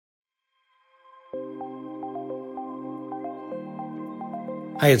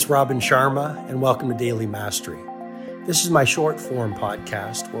Hi, it's Robin Sharma, and welcome to Daily Mastery. This is my short form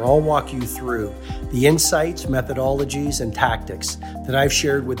podcast where I'll walk you through the insights, methodologies, and tactics that I've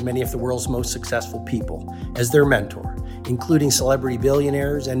shared with many of the world's most successful people as their mentor, including celebrity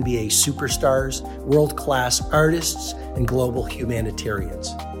billionaires, NBA superstars, world-class artists, and global humanitarians.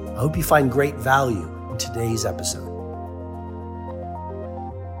 I hope you find great value in today's episode.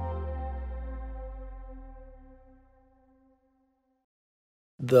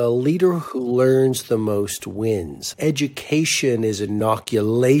 The leader who learns the most wins. Education is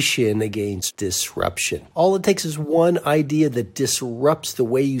inoculation against disruption. All it takes is one idea that disrupts the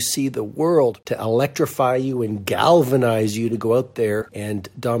way you see the world to electrify you and galvanize you to go out there and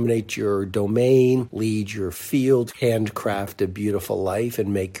dominate your domain, lead your field, handcraft a beautiful life,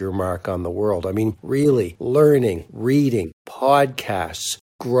 and make your mark on the world. I mean, really, learning, reading, podcasts,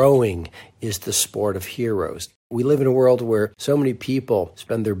 growing is the sport of heroes. We live in a world where so many people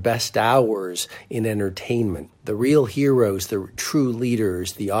spend their best hours in entertainment. The real heroes, the true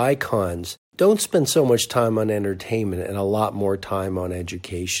leaders, the icons, don't spend so much time on entertainment and a lot more time on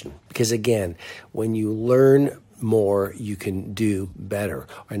education. Because again, when you learn more, you can do better.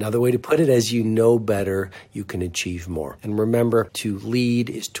 Another way to put it, as you know better, you can achieve more. And remember, to lead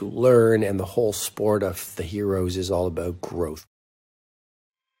is to learn, and the whole sport of the heroes is all about growth.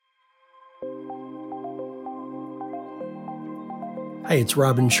 Hi, it's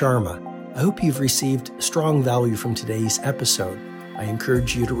Robin Sharma. I hope you've received strong value from today's episode. I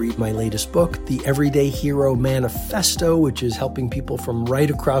encourage you to read my latest book, The Everyday Hero Manifesto, which is helping people from right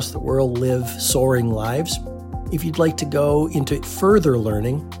across the world live soaring lives. If you'd like to go into further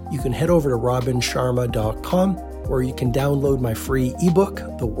learning, you can head over to robinsharma.com, where you can download my free ebook,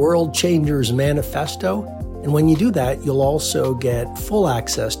 The World Changers Manifesto. And when you do that, you'll also get full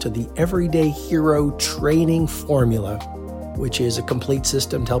access to the Everyday Hero Training Formula, which is a complete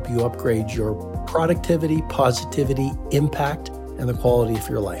system to help you upgrade your productivity, positivity, impact, and the quality of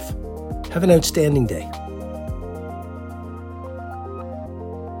your life. Have an outstanding day.